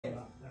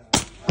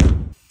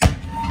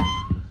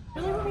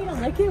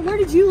lick it? Where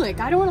did you lick?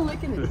 I don't want to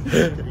lick in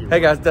it. Hey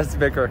guys, Dusty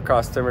Baker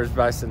across Timbers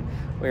Bison.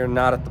 We are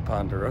not at the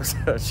Ponderosa,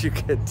 as you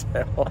can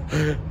tell.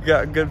 We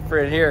got a good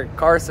friend here,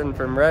 Carson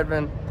from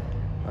Redmond,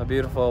 my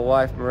beautiful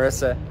wife,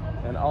 Marissa,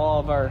 and all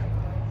of our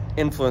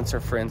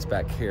influencer friends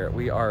back here.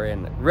 We are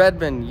in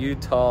Redmond,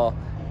 Utah,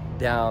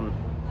 down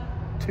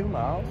 2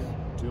 miles?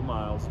 2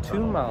 miles.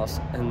 2 miles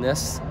in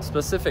this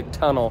specific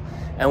tunnel,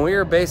 and we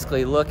are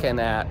basically looking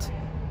at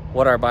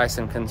what our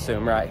bison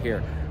consume right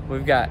here.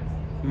 We've got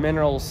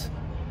minerals,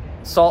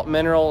 salt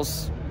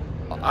minerals.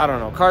 I don't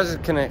know,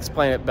 Carson can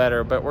explain it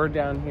better, but we're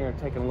down here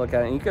taking a look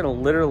at it, and you can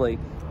literally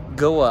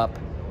go up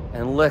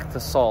and lick the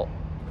salt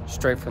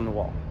straight from the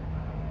wall.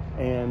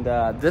 And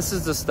this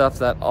is the stuff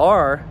that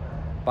our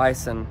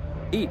bison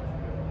eat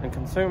and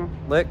consume,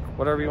 lick,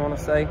 whatever you want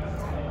to say,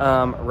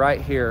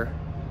 right here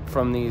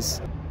from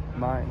these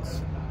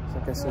mines. So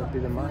I guess it would be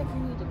the mine. I feel like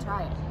you need to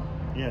try it.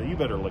 Yeah, you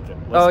better lick it.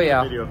 Oh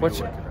yeah,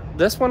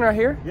 this one right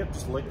here? Yep,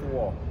 just lick the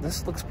wall.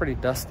 This looks pretty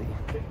dusty.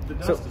 The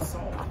dust is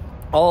salt.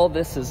 All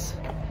this is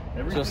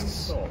Everything's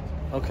just salt.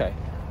 Okay.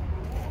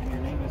 And your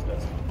name is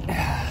Dusty.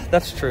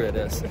 That's true, it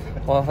is.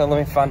 Well, let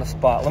me find a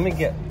spot. Let me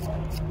get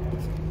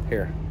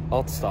here.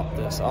 I'll stop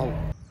this.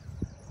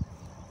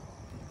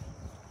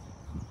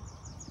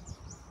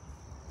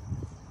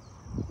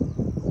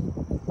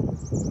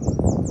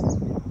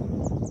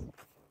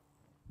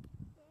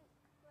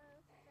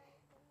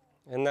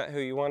 Isn't that who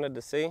you wanted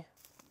to see?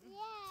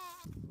 Yeah.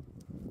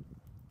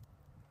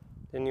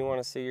 Didn't you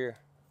want to see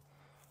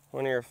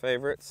one of your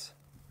favorites?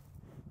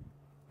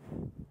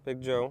 Big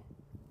Joe.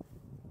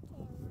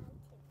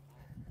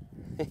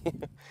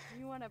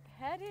 You want to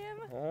pet him?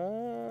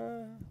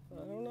 I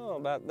don't know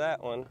about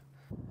that one.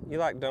 You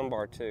like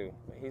Dunbar too,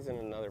 but he's in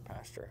another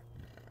pasture.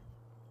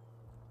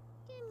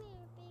 Come here,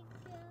 Big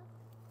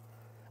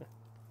Joe.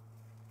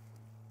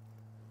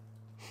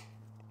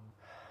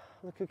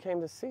 Look who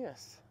came to see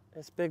us.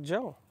 It's Big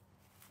Joe,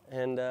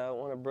 and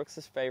one of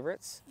Brooks's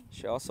favorites.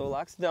 She also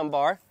likes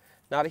Dunbar.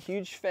 Not a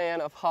huge fan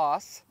of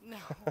Haas. No.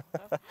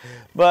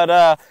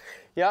 But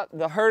yeah,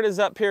 the herd is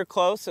up here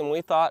close, and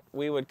we thought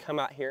we would come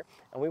out here,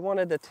 and we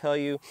wanted to tell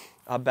you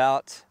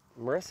about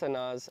Marissa and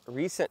I's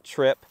recent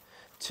trip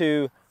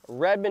to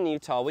Redmond,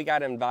 Utah. We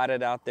got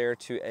invited out there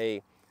to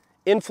a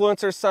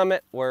influencer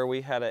summit where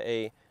we had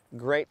a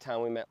great time.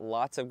 We met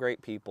lots of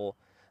great people,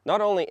 not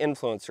only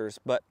influencers,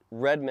 but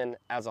Redmond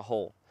as a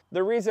whole.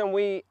 The reason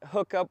we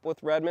hook up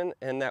with Redmond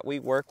and that we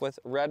work with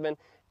Redmond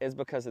is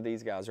because of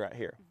these guys right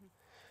here.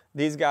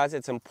 These guys,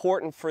 it's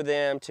important for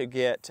them to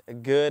get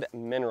good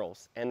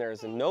minerals, and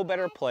there's no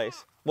better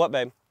place. What,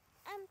 babe?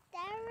 There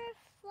were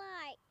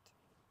flies.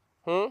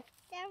 Hmm?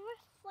 There were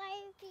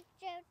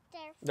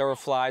flies. There were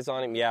flies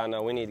on him? Yeah,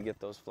 no, we need to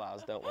get those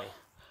flies, don't we?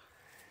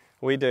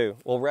 We do.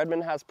 Well,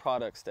 Redmond has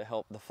products to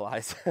help the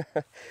flies.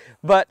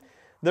 But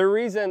the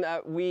reason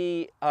that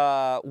we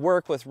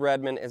work with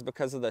Redmond is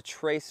because of the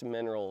trace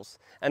minerals.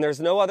 And there's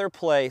no other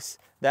place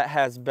that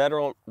has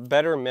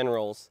better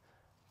minerals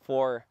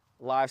for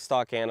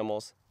livestock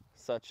animals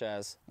such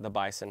as the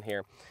bison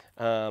here.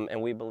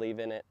 And we believe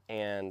in it.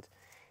 And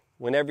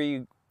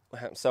whenever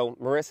so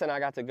Marissa and I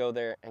got to go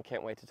there and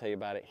can't wait to tell you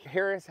about it.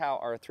 Here is how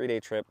our 3-day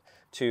trip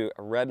to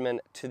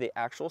Redmond, to the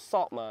actual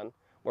salt mine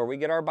where we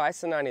get our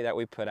Bison 90 that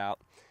we put out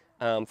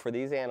for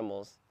these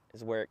animals,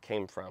 is where it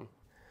came from.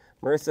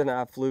 Marissa and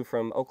I flew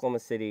from Oklahoma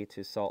City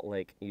to Salt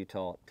Lake,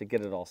 Utah to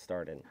get it all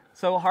started.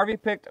 So Harvey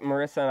picked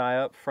Marissa and I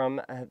up from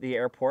the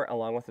airport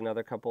along with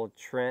another couple,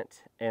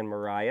 Trent and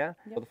Mariah.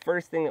 Yep. So the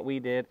first thing that we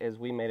did is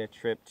we made a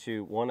trip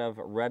to one of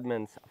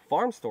Redmond's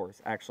farm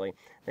stores, actually.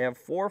 They have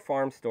 4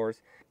 farm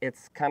stores.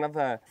 It's kind of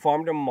a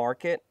farm to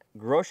market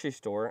grocery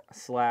store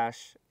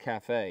 /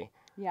 cafe.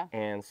 Yeah.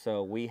 And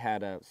so we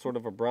had a sort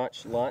of a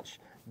brunch lunch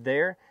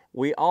there.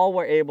 We all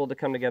were able to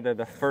come together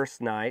the first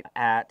night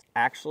at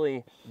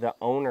actually the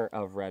owner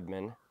of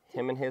Redmond,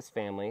 him and his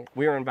family.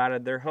 We were invited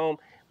to their home.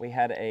 We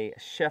had a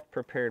chef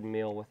prepared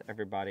meal with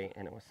everybody,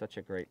 and it was such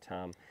a great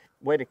time.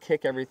 Way to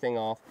kick everything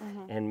off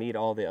and meet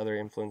all the other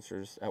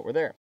influencers that were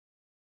there.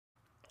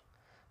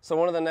 So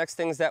one of the next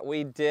things that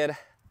we did,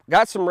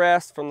 got some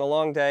rest from the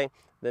long day.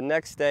 The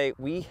next day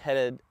we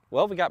headed,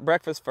 well, we got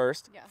breakfast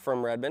first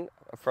from Redmond,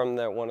 from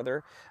one of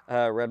their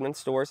Redmond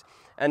stores.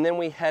 And then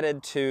we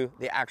headed to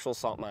the actual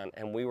salt mine,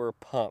 and we were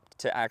pumped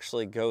to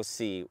actually go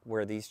see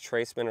where these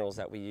trace minerals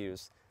that we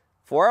use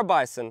for our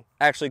bison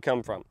actually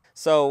come from.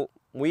 So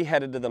we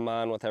headed to the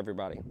mine with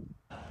everybody.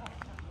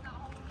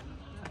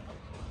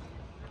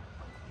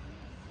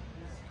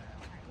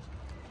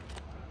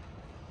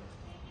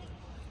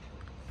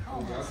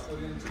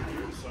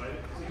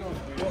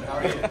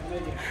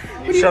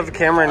 Shove the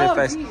camera in your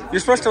face.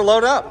 You're supposed to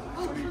load up.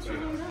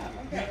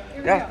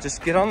 Yeah,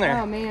 just get on there.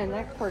 Oh man,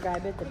 that poor guy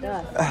bit the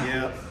dust.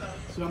 Yeah,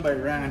 somebody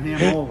ran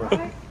him over.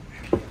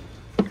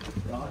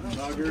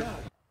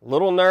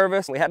 Little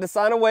nervous. We had to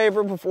sign a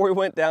waiver before we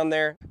went down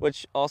there,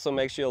 which also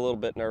makes you a little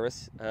bit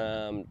nervous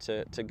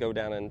to go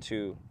down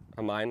into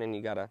a mine, and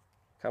you gotta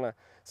kind of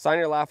sign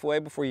your life away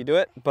before you do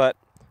it. But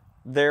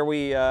there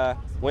we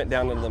went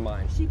down into the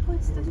mine. She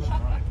puts the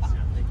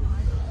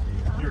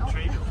You're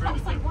trading for I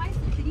was like, why is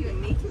the video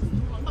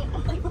making?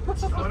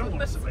 I don't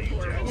want to say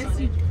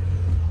Jackson.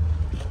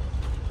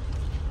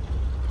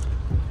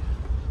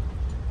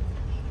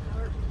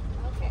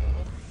 Okay.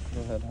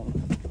 Go ahead,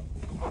 hon.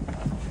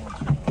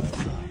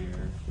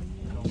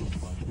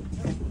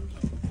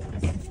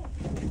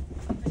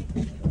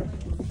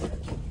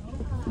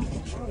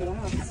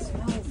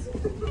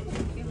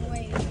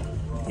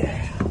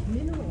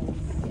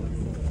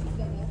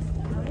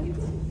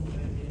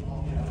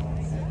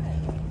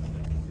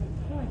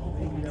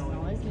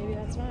 Maybe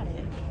that's not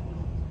it.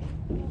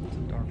 It's a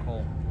dark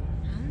hole.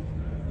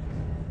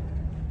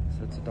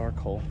 So it's a dark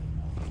hole.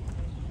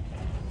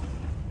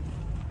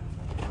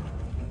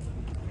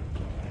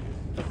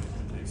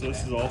 So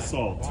this is all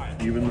salt,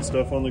 even the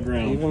stuff on the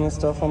ground. Even the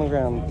stuff on the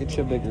ground, get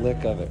you a big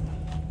lick of it.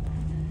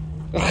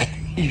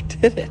 You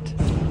did it.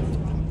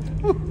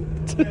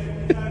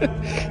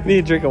 Need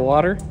a drink of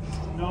water?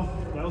 No,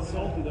 that was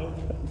salty though.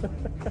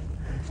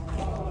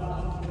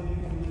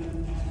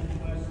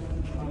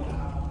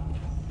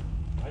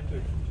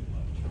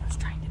 I was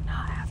trying to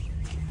not have you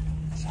here.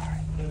 Sorry.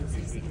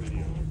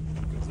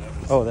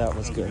 Oh, that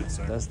was good.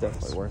 That's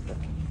definitely worth it.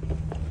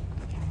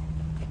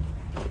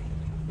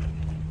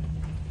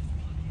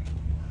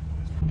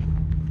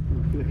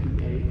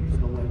 58 to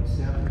the late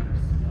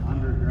 70s. The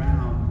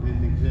underground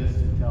didn't exist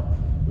until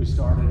we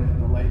started it in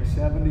the late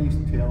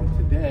 70s till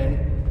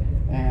today.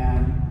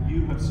 And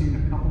you have seen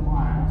a couple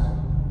miles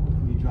with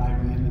me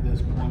driving into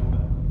this point,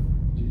 but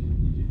you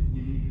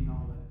need to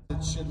know that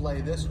it should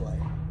lay this way.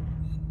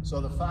 So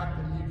the fact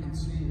that you can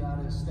see that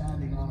is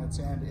standing on its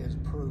end is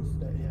proof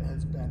that it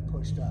has been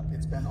pushed up.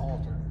 It's been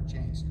altered,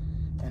 changed,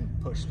 and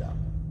pushed up.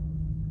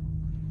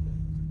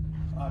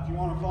 If you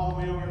want to follow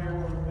me over here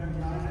where we've been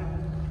grinding,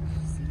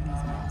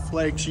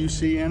 flakes you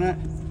see in it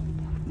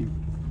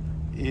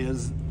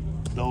is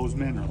those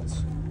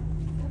minerals.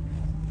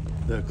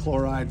 The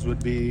chlorides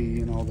would be,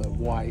 you know, the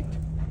white.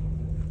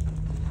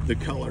 The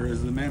color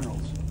is the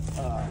minerals.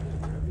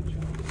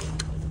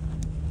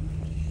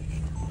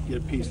 Get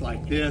a piece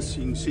like this,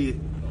 you can see,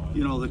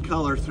 you know, the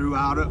color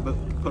throughout it, but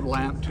put a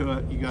lamp to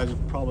it. You guys are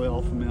probably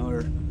all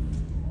familiar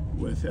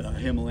with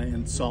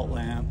Himalayan salt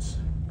lamps.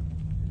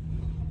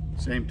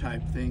 Same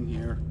type thing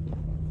here.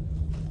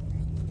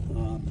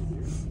 In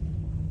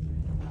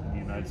the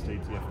United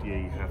States, the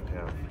FDA, you have to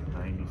have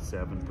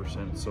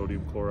 97%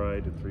 sodium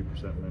chloride and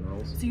 3%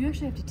 minerals. So you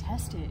actually have to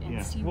test it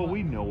and see. Well, what...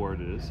 we know where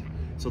it is.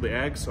 So the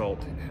ag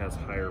salt has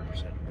higher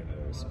percent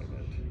minerals in it.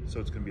 So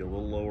it's going to be a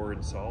little lower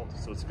in salt.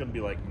 So it's going to be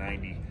like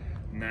 93%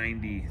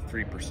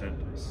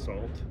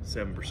 salt,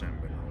 7%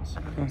 minerals.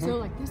 So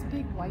like this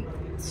big white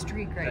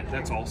streak right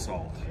That's here. all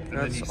salt. And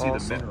That's then you see all the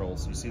salt.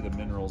 minerals. You see the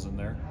minerals in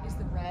there? Is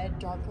the red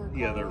darker color?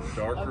 Yeah, the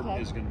darker Okay.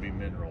 is going to be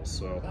minerals.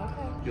 So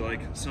Okay. you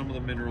like some of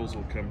the minerals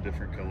will come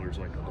different colors.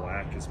 Like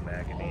black is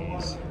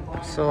manganese.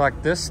 So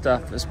like this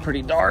stuff is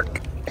pretty dark.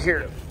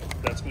 Here,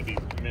 That's going to be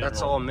mineral.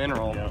 that's all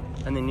mineral. Yeah.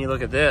 And then you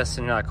look at this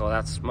and you're like, oh,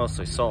 that's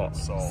mostly salt.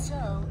 That's salt. So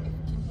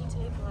can he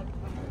take like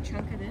a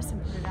chunk of this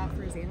and put it out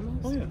for his animals?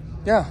 Oh yeah.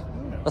 Yeah,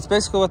 that's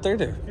basically what they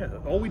do. Yeah,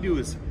 all we do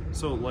is,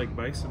 so like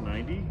Bison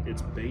 90,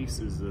 its base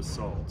is this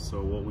salt.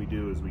 So what we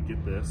do is we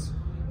get this,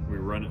 we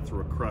run it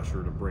through a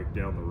crusher to break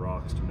down the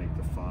rocks to make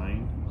the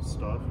fine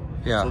stuff.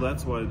 Yeah. So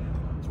that's why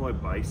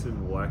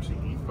Bison will actually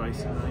eat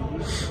Bison 90.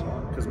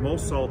 Because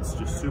most salt's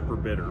just super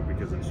bitter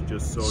because it's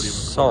just sodium and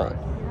Salt.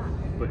 chloride.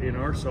 But in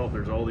our salt,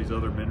 there's all these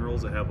other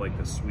minerals that have like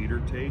the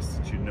sweeter taste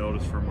that you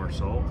notice from our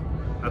salt.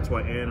 That's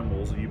why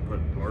animals, you put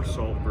our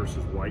salt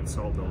versus white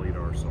salt, they'll eat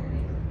our salt.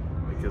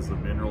 Because the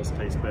minerals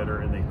taste better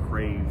and they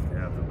crave to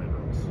have the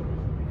minerals.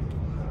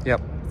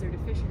 Yep. Because they're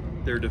deficient in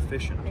it. They're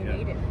deficient. They yeah.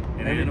 need it.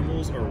 And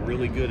animals are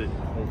really good at.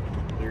 Oh,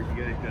 there, you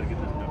guys gotta get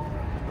this done.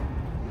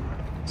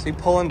 Is he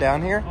pulling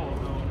down here? Oh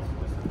no.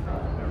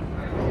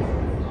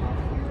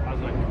 I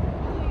was like,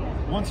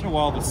 once in a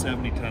while, the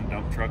 70-ton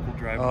dump truck will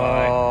drive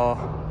by. Oh.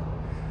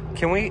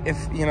 Can we,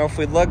 if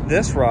we lug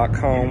this rock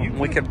home, You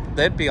we could,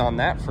 they'd be on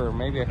that for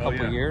maybe a couple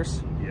yeah.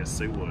 years. Yes,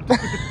 they would. We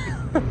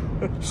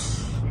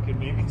could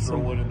maybe throw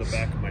one in the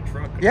back of my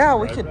truck. and Yeah,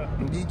 we drive could.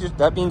 back.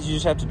 That means you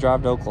just have to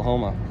drive to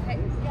Oklahoma. Hey,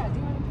 yeah, do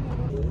you want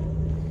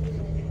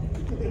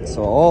to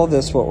So all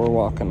this, what we're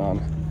walking on,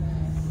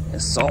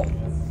 is salt.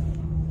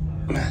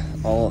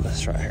 All of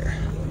this right here.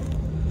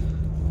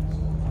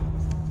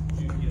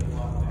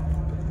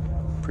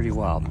 Pretty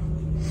wild.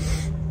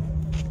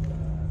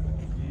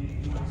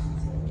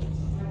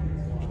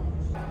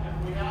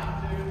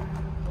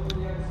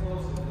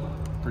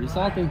 Pretty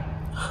salty.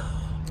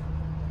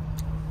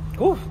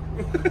 Ooh.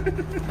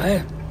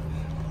 Man.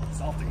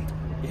 Salty.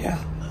 Yeah.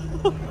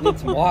 Need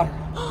some water.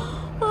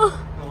 Well,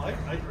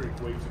 I drink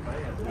way too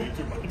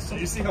much. So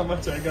you see how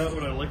much I got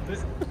when I licked it?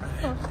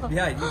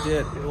 Yeah, you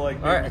did. It like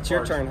All right, it's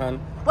your turn, hon.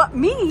 What,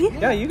 me?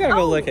 Yeah, you gotta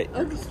go lick it.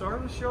 At the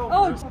start of the show.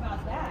 Oh, Bruce.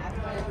 about that.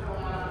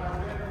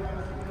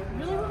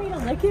 You really want me to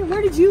lick it?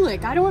 Where did you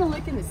lick? I don't want to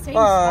lick in the same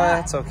spot.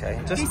 It's okay.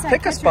 In Just case I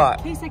pick a catch spot.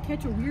 In case I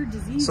catch a weird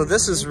disease. So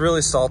this is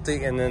really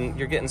salty, and then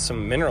you're getting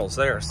some minerals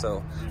there. So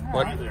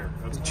what? Right there.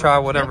 That's Try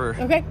whatever.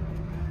 Okay.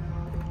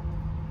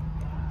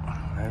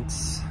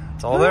 It's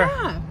all there.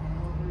 Yeah.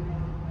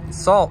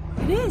 It's salt.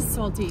 It is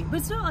salty, but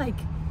it's not like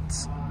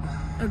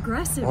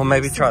aggressive. Well,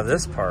 maybe try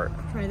this part.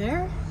 Try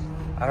there.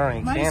 I don't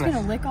even Am I just can.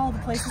 gonna lick all the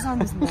places on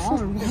this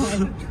wall or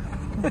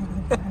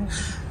what?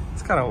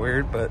 It's kind of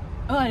weird, but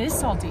Oh, it is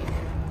salty.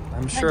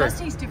 I'm sure. That does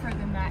taste different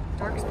than that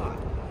dark spot.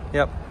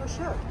 Yep. For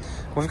sure.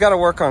 We've got to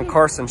work on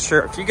Carson's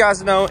shirt. If you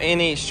guys know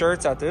any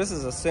shirts out there, this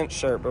is a cinch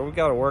shirt, but we've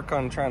got to work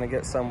on trying to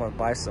get some with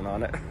Bison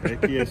on it.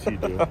 Heck yes, you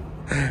do.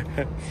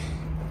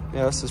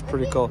 Yeah, this is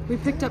pretty cool. We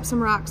picked up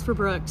some rocks for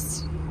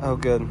Brooks. Oh,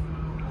 good.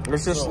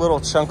 There's just little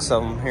chunks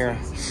of them here.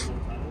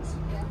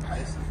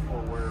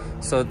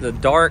 So the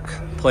dark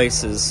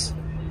places,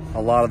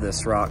 a lot of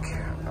this rock,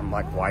 I'm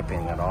like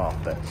wiping it off.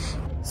 But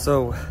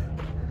so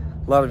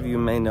a lot of you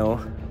may know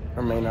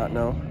or may not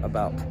know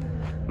about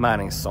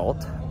mining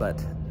salt,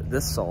 but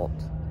this salt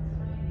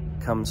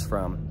comes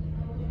from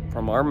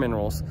our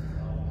minerals,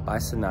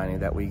 Bison 90,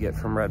 that we get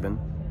from Redmond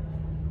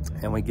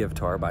and we give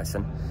to our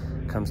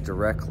bison, comes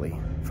directly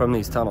from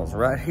these tunnels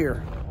right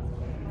here.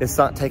 It's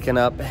not taken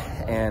up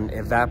and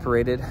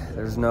evaporated.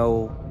 There's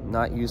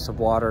not use of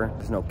water.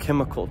 There's no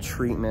chemical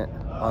treatment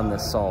on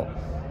this salt.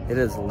 It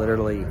is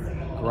literally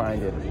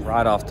grinded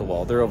right off the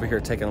wall. They're over here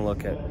taking a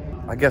look at,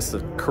 I guess the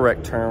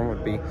correct term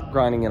would be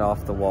grinding it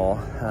off the wall.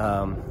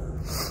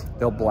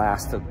 They'll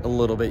blast it a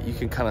little bit. You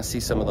can kind of see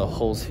some of the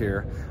holes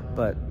here,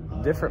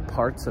 but different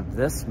parts of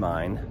this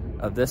mine,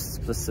 of this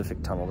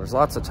specific tunnel, there's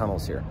lots of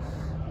tunnels here,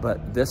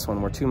 but this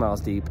one, we're 2 miles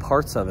deep.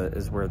 Parts of it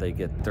is where they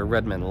get their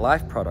Redmond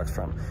Life products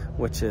from,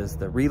 which is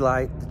the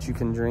Relight that you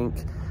can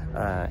drink,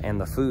 and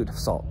the food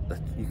salt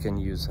that you can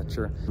use at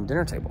your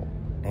dinner table.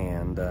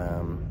 And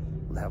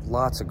they have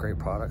lots of great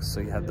products.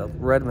 So you have the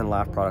Redmond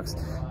Life products,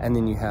 and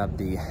then you have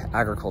the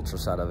agriculture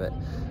side of it,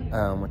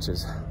 which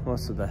is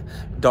most of the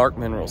dark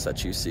minerals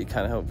that you see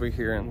kind of over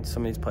here in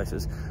some of these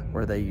places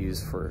where they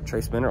use for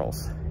trace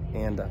minerals.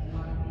 And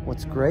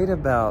what's great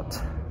about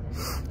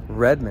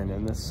Redmond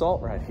and this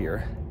salt right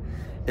here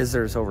is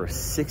there's over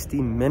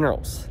 60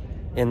 minerals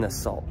in this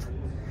salt.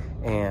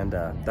 And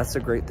that's the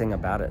great thing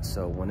about it.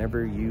 So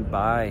whenever you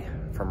buy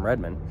from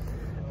Redmond,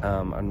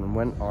 and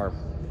when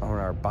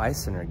our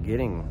bison are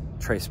getting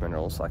trace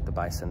minerals like the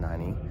Bison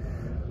 90,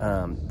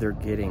 they're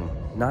getting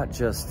not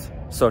just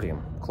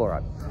sodium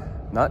chloride,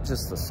 not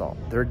just the salt,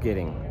 they're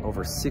getting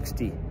over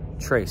 60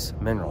 trace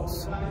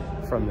minerals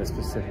from this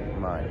specific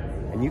mine.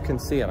 And you can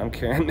see it. I'm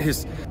carrying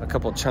a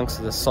couple chunks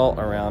of the salt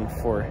around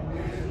for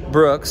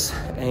Brooks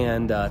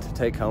and to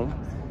take home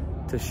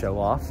to show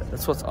off.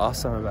 That's what's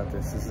awesome about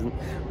this.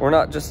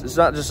 It's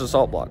not just a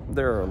salt block.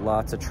 There are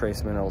lots of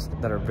trace minerals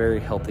that are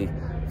very healthy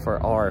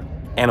for our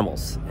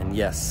animals. And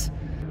yes,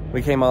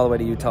 we came all the way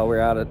to Utah. We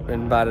were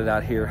invited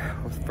out here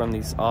from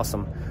these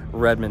awesome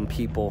Redmond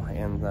people,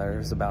 and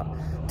there's about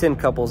 10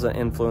 couples of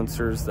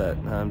influencers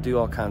that do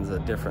all kinds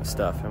of different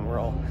stuff, and we're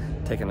all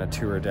taking a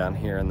tour down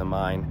here in the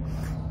mine.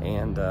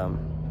 And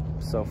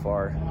so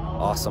far,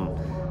 awesome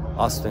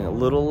thing. A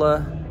little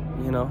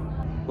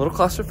little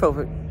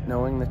claustrophobic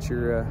knowing that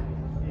you're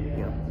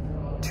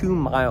 2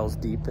 miles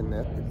deep in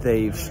it.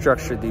 They've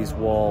structured these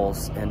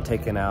walls and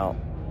taken out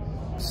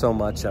so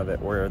much of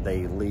it where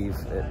they leave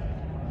it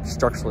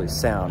structurally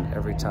sound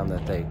every time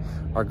that they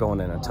are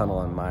going in a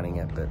tunnel and mining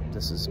it. But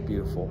this is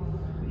beautiful.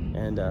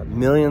 And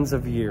millions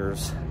of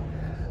years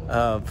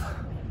of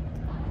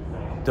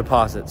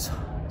deposits,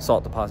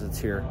 salt deposits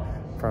here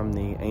from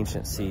the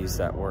ancient seas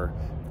that were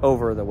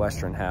over the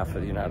western half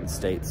of the United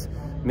States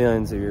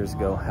millions of years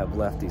ago have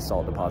left these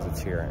salt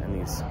deposits here,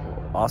 and these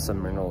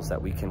awesome minerals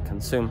that we can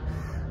consume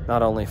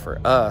not only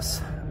for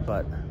us,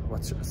 but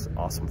what's just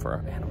awesome for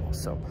our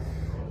animals. So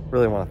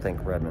really want to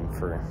thank Redmond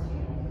for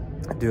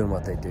doing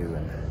what they do,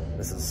 and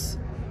this is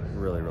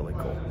really, really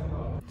cool.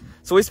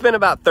 So we spent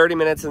about 30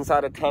 minutes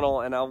inside a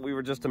tunnel, and we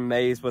were just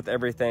amazed with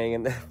everything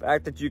and the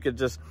fact that you could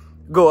just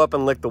go up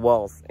and lick the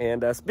walls.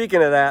 And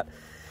speaking of that,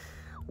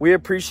 we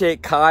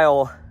appreciate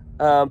Kyle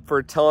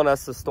for telling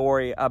us the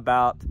story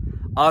about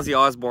Ozzy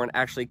Osbourne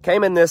actually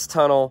came in this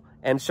tunnel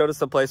and showed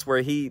us a place where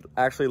he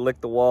actually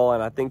licked the wall.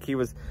 And I think he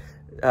was,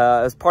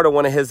 as part of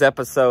one of his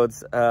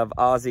episodes of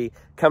Ozzy,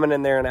 coming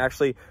in there and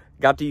actually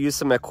got to use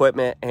some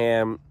equipment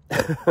and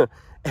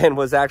and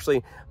was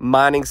actually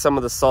mining some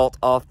of the salt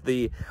off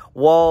the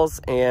walls.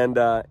 And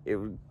it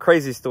was a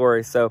crazy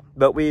story. So,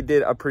 but we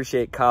did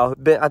appreciate Kyle.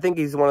 I think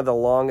he's one of the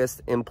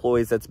longest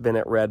employees that's been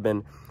at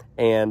Redmond,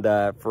 and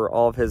for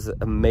all of his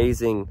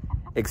amazing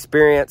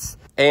experience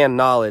and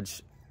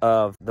knowledge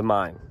of the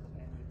mine.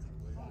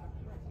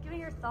 Give me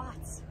your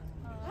thoughts.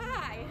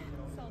 Hi.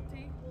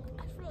 Salty.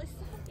 That's really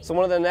salty. So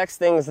one of the next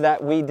things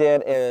that we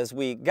did is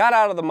we got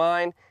out of the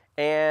mine,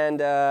 and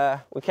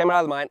we came out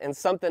of the mine, and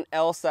something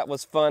else that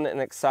was fun and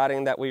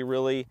exciting that we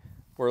really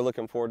were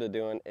looking forward to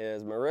doing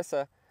is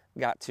Marissa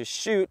got to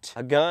shoot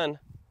a gun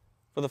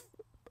for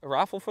a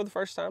rifle for the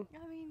first time.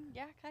 I mean,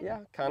 yeah, kind of. Yeah,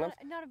 kind of.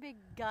 Not a big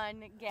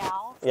gun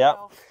gal. Yep.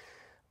 So.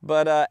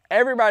 But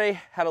everybody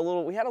had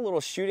we had a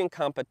little shooting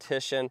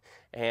competition,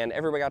 and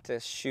everybody got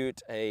to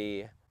shoot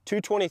a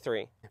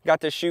 .223.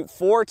 Got to shoot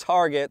 4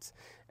 targets,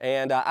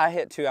 And I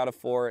hit 2 out of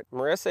 4.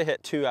 Marissa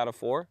hit 2 out of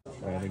 4.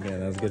 Right, again,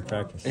 that was good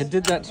practice. It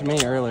did that to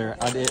me earlier.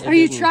 Are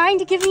you trying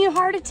to give me a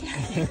heart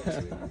attack?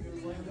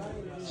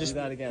 Just do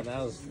that again.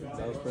 That was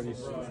pretty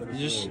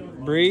Just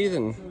smooth. breathe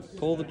and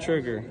pull the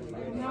trigger.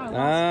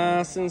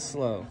 Nice and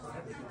slow.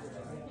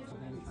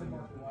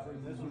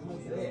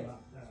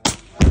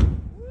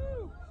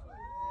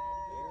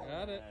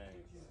 Got it.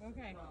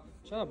 Okay.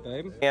 Good job,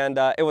 babe. And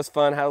it was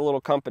fun. Had a little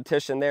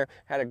competition there.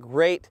 Had a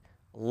great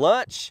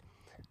lunch.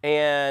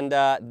 And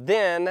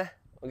then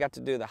we got to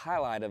do the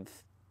highlight of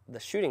the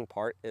shooting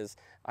part is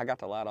I got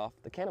to light off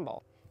the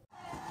cannonball.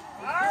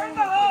 Fire in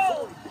the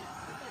hole!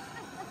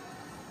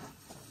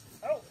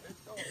 Oh, it's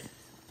going.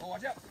 Oh,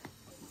 watch out.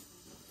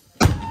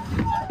 We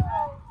got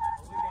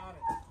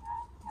it.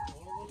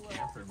 Hold a little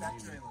left. Back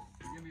trailer.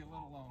 Give me a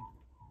little long.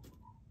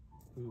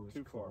 Ooh,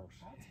 Too far.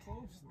 That's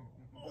close.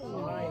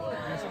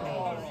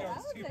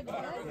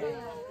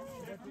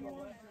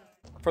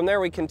 From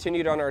there, we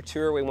continued on our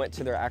tour. We went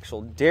to their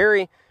actual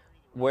dairy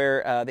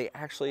where they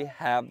actually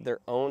have their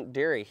own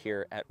dairy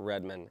here at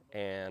Redmond.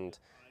 And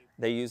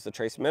they use the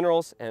trace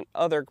minerals and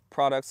other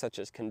products such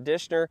as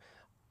conditioner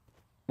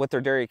with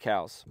their dairy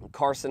cows.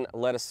 Carson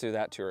led us through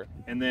that tour.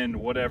 And then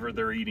whatever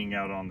they're eating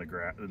out on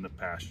the in the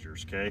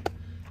pastures, okay?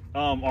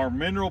 Our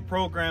mineral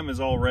program is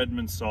all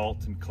Redmond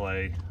salt and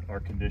clay, our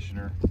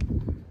conditioner.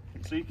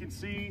 So you can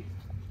see,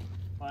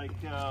 like...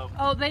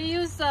 oh, they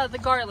use the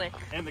garlic.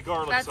 And the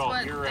garlic That's salt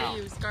what year-round.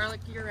 they use, garlic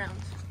year-round.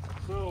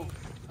 So,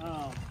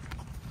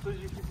 so as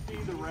you can see,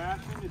 the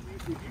ration,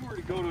 if you were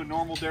to go to a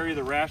normal dairy,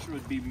 the ration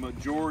would be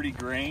majority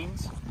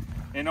grains.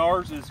 And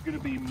ours is going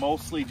to be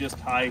mostly just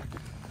high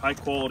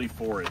quality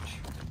forage.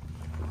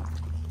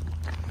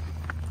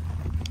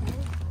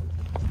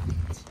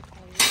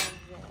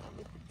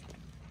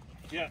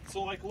 Yeah,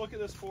 so like look at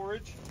this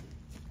forage.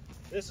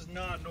 This is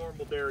not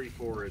normal dairy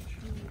forage.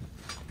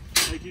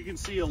 Like you can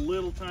see a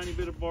little tiny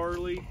bit of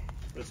barley.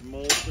 That's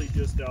mostly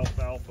just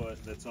alfalfa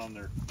that's on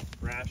their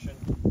ration.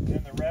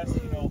 And the rest,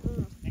 you know,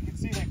 you can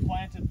see they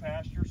planted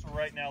pasture, so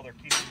right now they're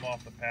keeping them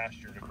off the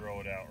pasture to grow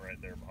it out right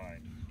there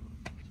behind.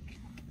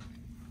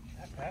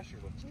 That pasture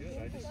looks good.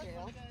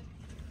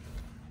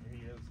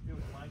 It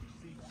was my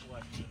seed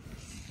selection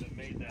that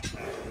made that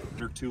pasture.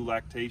 There are 2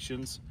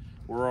 lactations,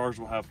 where ours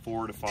will have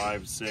 4 to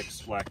 5,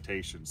 6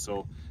 lactations.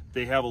 So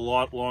they have a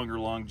lot longer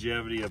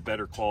longevity, a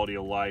better quality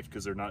of life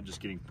because they're not just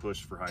getting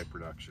pushed for high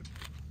production.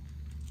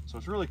 So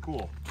it's really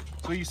cool.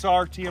 So you saw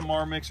our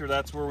TMR mixer,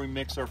 that's where we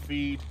mix our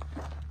feed.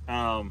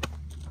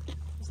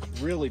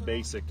 Really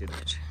basic, and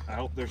I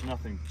hope there's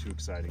nothing too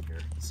exciting here.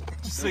 So,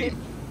 just see.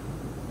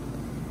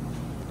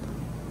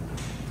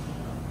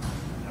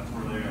 That's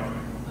where they are.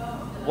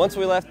 Once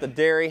we left the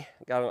dairy,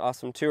 got an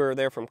awesome tour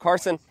there from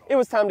Carson, it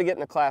was time to get in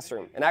the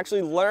classroom and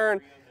actually learn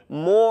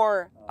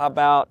more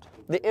about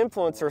the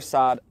influencer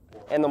side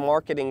and the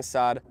marketing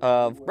side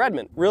of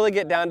Redmond. Really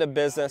get down to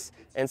business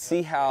and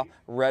see how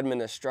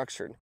Redmond is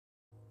structured.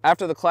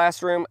 After the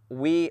classroom,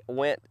 we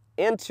went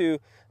into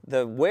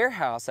the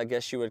warehouse, I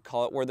guess you would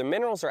call it, where the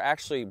minerals are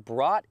actually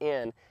brought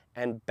in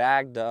and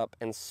bagged up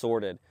and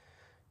sorted.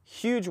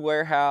 Huge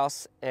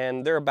warehouse,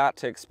 and they're about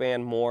to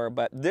expand more,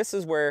 but this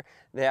is where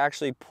they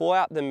actually pull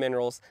out the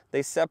minerals.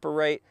 They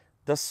separate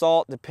the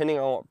salt depending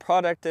on what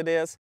product it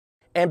is,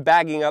 and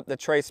bagging up the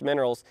trace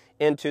minerals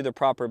into the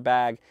proper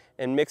bag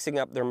and mixing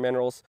up their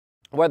minerals,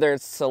 whether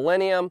it's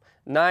selenium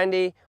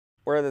 90,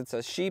 whether it's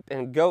a sheep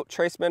and goat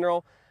trace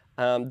mineral.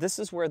 This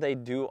is where they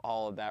do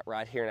all of that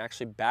right here and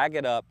actually bag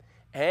it up,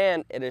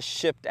 and it is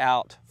shipped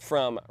out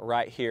from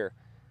right here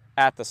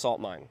at the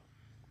salt mine.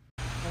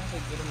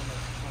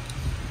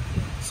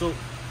 So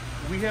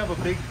we have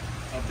a big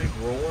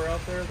roller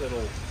out there that'll,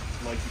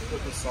 like, you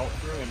put the salt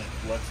through and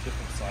it lets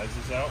different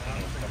sizes out and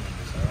it'll come in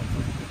this out.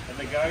 And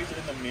the guys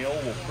in the mill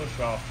will push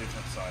off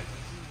different sizes.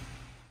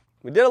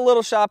 We did a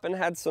little shopping,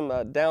 had some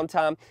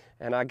downtime,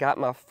 and I got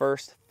my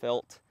first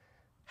felt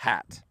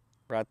hat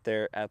right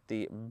there at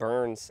the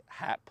Burns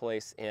Hat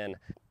Place in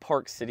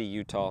Park City,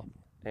 Utah.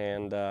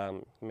 And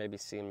maybe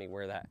seeing me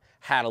wear that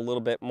hat a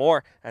little bit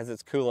more as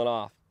it's cooling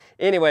off.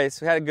 Anyways,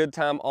 we had a good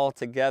time all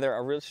together. I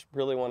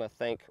really want to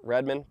thank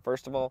Redmond,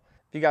 first of all.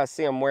 If you guys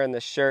see I'm wearing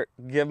this shirt,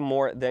 give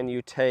more than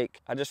you take.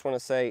 I just want to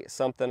say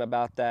something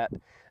about that.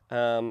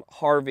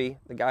 Harvey,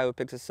 the guy who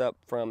picked us up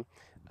from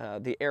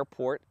the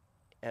airport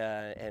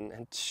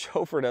and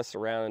chauffeured us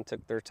around and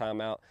took their time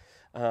out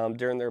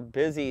during their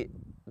busy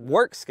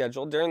work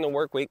schedule, during the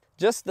work week.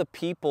 Just the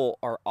people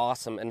are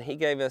awesome, and he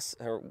gave us,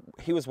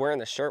 he was wearing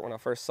the shirt when I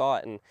first saw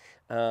it,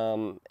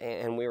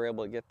 and we were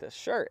able to get this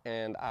shirt,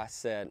 and I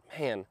said,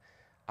 man,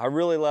 I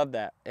really love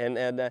that.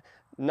 And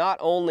not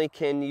only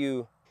can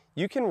you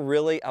can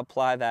really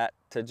apply that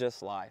to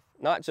just life,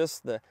 not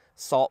just the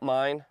salt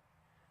mine,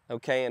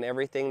 okay, and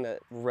everything that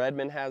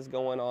Redmond has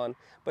going on,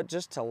 but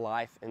just to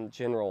life in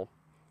general,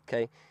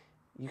 okay?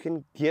 You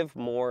can give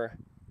more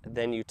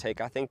than you take.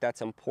 I think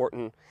that's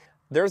important.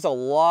 There's a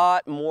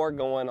lot more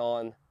going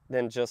on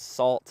than just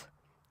salt,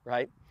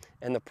 right?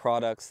 And the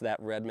products that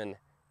Redmond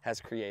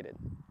has created.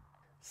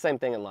 Same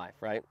thing in life,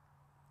 right?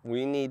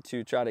 We need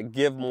to try to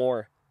give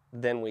more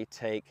then we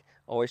take.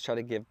 Always try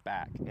to give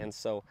back. And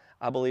so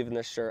I believe in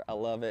this shirt. I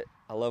love it.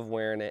 I love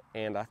wearing it,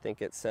 and I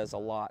think it says a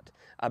lot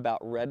about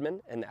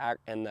Redmond and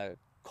the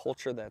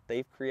culture that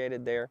they've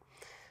created there.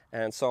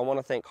 And so I want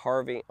to thank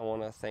Harvey. I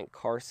want to thank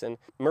Carson.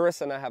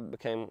 Marissa and I have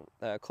become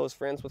close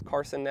friends with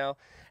Carson now.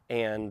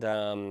 And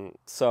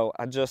so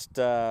I just,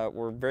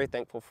 we're very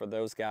thankful for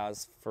those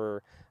guys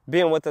for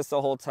being with us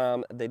the whole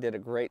time. They did a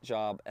great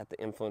job at the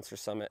Influencer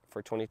Summit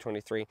for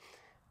 2023.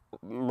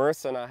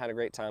 Marissa and I had a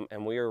great time,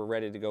 and we are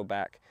ready to go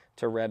back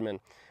to Redmond.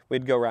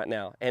 We'd go right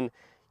now. And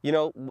you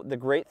know, the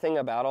great thing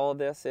about all of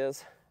this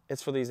is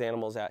it's for these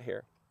animals out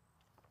here,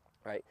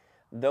 right?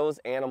 Those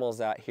animals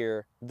out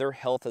here, their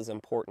health is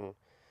important.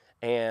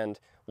 And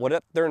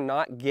what they're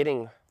not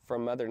getting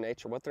from Mother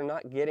Nature, what they're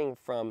not getting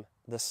from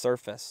the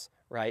surface,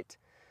 right,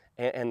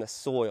 and the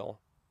soil,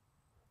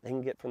 they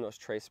can get from those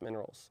trace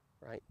minerals,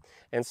 right?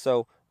 And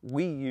so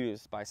we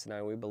use Bison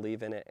and we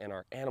believe in it, and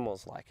our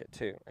animals like it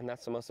too. And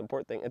that's the most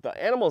important thing. If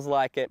the animals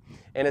like it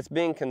and it's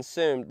being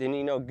consumed, then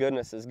you know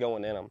goodness is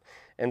going in them.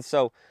 And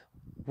so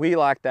we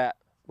like that.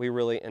 We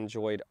really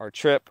enjoyed our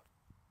trip,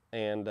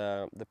 and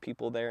the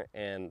people there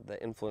and the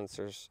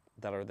influencers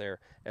that are there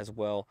as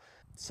well.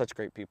 Such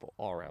great people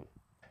all around.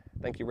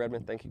 Thank you,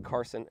 Redmond. Thank you,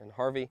 Carson and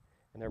Harvey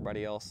and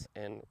everybody else,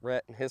 and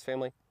Rhett and his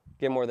family.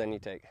 Give more than you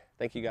take.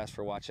 Thank you guys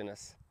for watching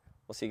us.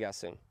 We'll see you guys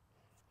soon.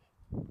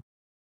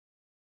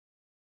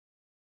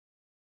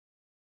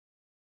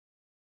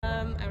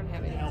 I don't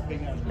have any.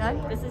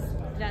 None? This is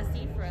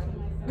Jesse from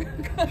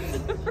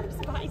Customers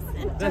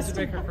Bison. This is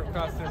Baker from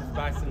Customers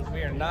Bison.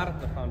 We are not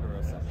at the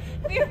Ponderosa.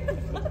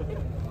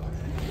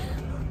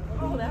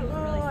 Oh, that was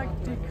really I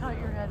did cut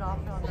your head off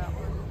on that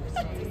one.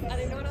 I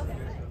didn't know what else.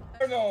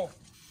 No.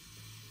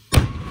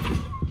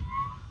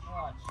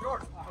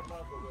 Short.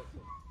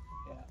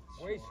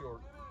 Yeah, way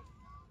short.